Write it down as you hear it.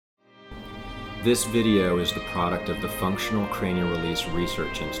This video is the product of the Functional Cranial Release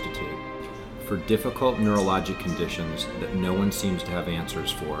Research Institute. For difficult neurologic conditions that no one seems to have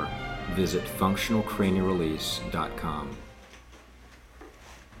answers for, visit functionalcranialrelease.com.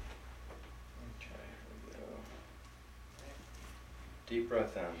 Okay, here we go. Deep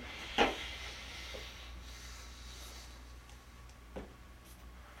breath in.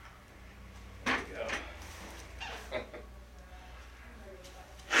 There we go.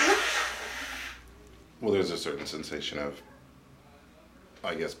 Well, there's a certain sensation of,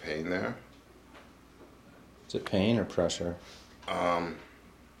 I guess, pain there. Is it pain or pressure? Probably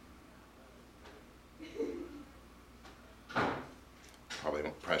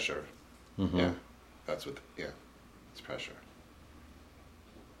pressure. Mm-hmm. Yeah, that's what. Yeah, it's pressure.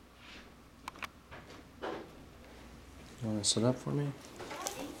 You want to sit up for me?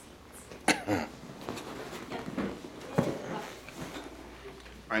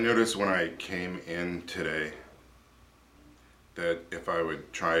 I noticed when I came in today that if I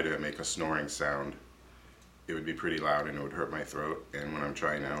would try to make a snoring sound, it would be pretty loud and it would hurt my throat. And when I'm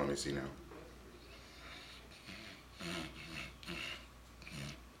trying now, let me see now.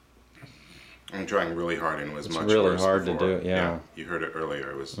 I'm trying really hard and it was much really worse hard before. to do, yeah. You heard it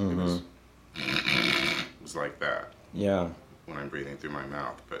earlier. It was like that Yeah. when I'm breathing through my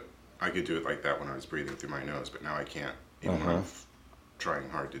mouth. But I could do it like that when I was breathing through my nose, but now I can't, even when I'm trying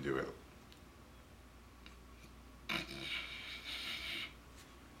hard to do it.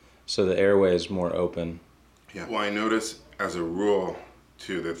 So the airway is more open. Yeah. Well, I notice as a rule,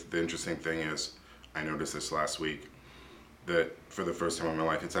 too, that the interesting thing is, I noticed this last week, that for the first time in my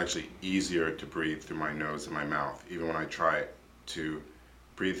life, it's actually easier to breathe through my nose than my mouth. Even when I try to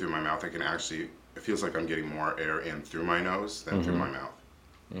breathe through my mouth, I can actually, it feels like I'm getting more air in through my nose than through my mouth.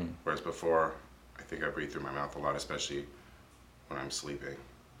 Whereas before, I think I breathe through my mouth a lot, especially when I'm sleeping.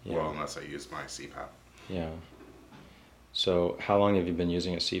 Yeah. Well, unless I use my CPAP. Yeah. So how long have you been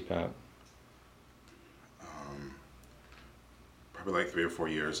using a CPAP? Probably like 3 or 4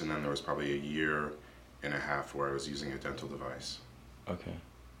 years, and then there was probably a year and a half where I was using a dental device. Okay.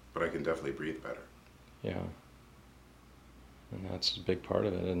 But I can definitely breathe better. Yeah. And that's a big part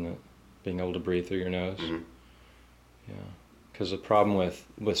of it, isn't it? Being able to breathe through your nose. Mm-hmm. Yeah. Because the problem with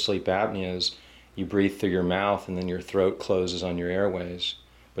sleep apnea is you breathe through your mouth and then your throat closes on your airways.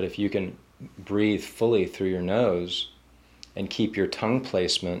 But if you can breathe fully through your nose and keep your tongue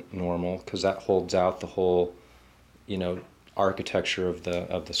placement normal, because that holds out the whole, architecture of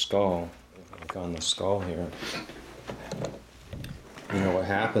the skull. Like on the skull here. What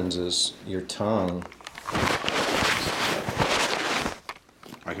happens is your tongue.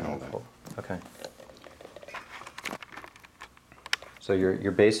 I can hold that. Okay. So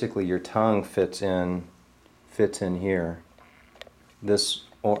you're basically, your tongue fits in here. This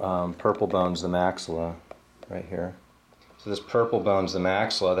purple bone's the maxilla, right here. So this purple bone's the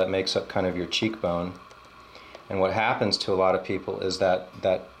maxilla that makes up kind of your cheekbone. And what happens to a lot of people is that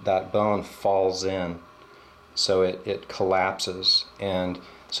bone falls in, so it collapses. And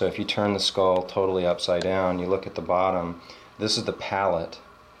so if you turn the skull totally upside down, you look at the bottom, this is the palate.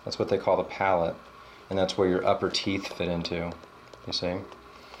 That's what they call the palate. And that's where your upper teeth fit into, you see?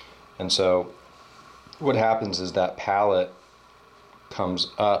 And so what happens is that palate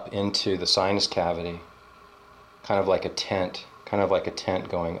comes up into the sinus cavity, kind of like a tent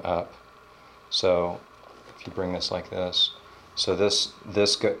going up. So if you bring this like this, so this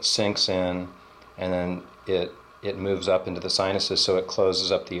sinks in, and then it moves up into the sinuses, so it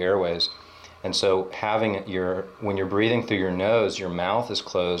closes up the airways. And so when you're breathing through your nose, your mouth is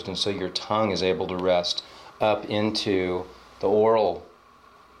closed, and so your tongue is able to rest up into the oral,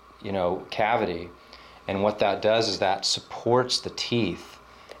 cavity. And what that does is that supports the teeth,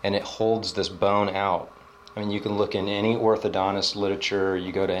 and it holds this bone out. I mean, you can look in any orthodontist literature,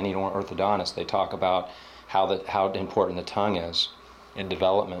 you go to any orthodontist, they talk about how important the tongue is in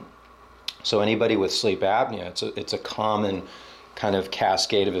development. So anybody with sleep apnea, it's a common kind of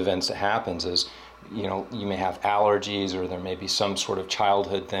cascade of events that happens is, you may have allergies, or there may be some sort of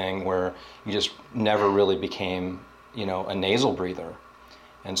childhood thing where you just never really became, a nasal breather.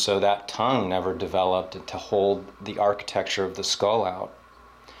 And so that tongue never developed to hold the architecture of the skull out.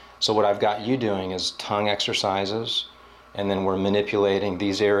 So what I've got you doing is tongue exercises, and then we're manipulating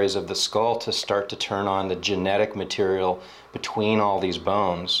these areas of the skull to start to turn on the genetic material between all these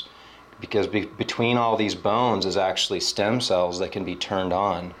bones. Because between all these bones is actually stem cells that can be turned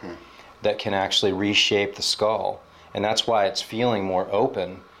on, that can actually reshape the skull. And that's why it's feeling more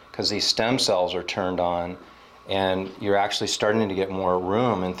open, because these stem cells are turned on, and you're actually starting to get more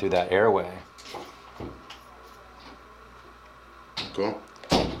room in through that airway. Cool.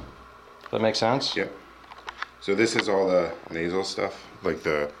 that make sense? Yeah. So this is all the nasal stuff, like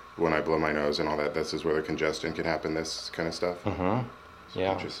when I blow my nose and all that. This is where the congestion can happen. This kind of stuff. Mm-hmm.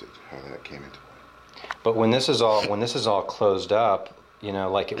 Yeah. I'm interested how that came into play. But when this is all closed up,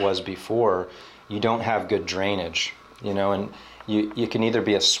 like it was before, you don't have good drainage, and you can either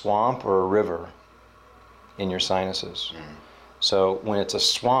be a swamp or a river in your sinuses. So when it's a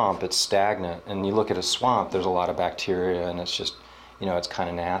swamp, it's stagnant, and you look at a swamp, there's a lot of bacteria, and it's just, it's kind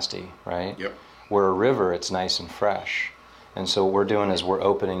of nasty, right? Yep. Where a river, it's nice and fresh. And so what we're doing is we're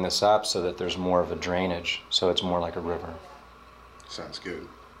opening this up so that there's more of a drainage, so it's more like a river. Sounds good.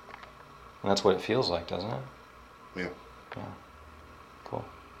 And that's what it feels like, doesn't it? Yeah. Yeah. Cool.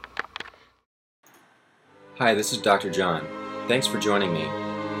 Hi, this is Dr. John. Thanks for joining me.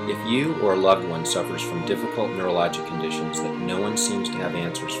 If you or a loved one suffers from difficult neurologic conditions that no one seems to have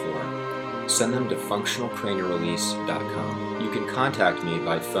answers for, send them to functionalcranialrelease.com. You can contact me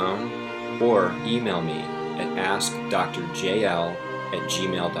by phone or email me at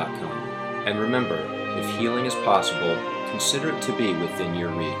askdrjl@gmail.com. And remember, if healing is possible, consider it to be within your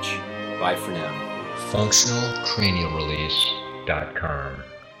reach. Bye for now. functionalcranialrelease.com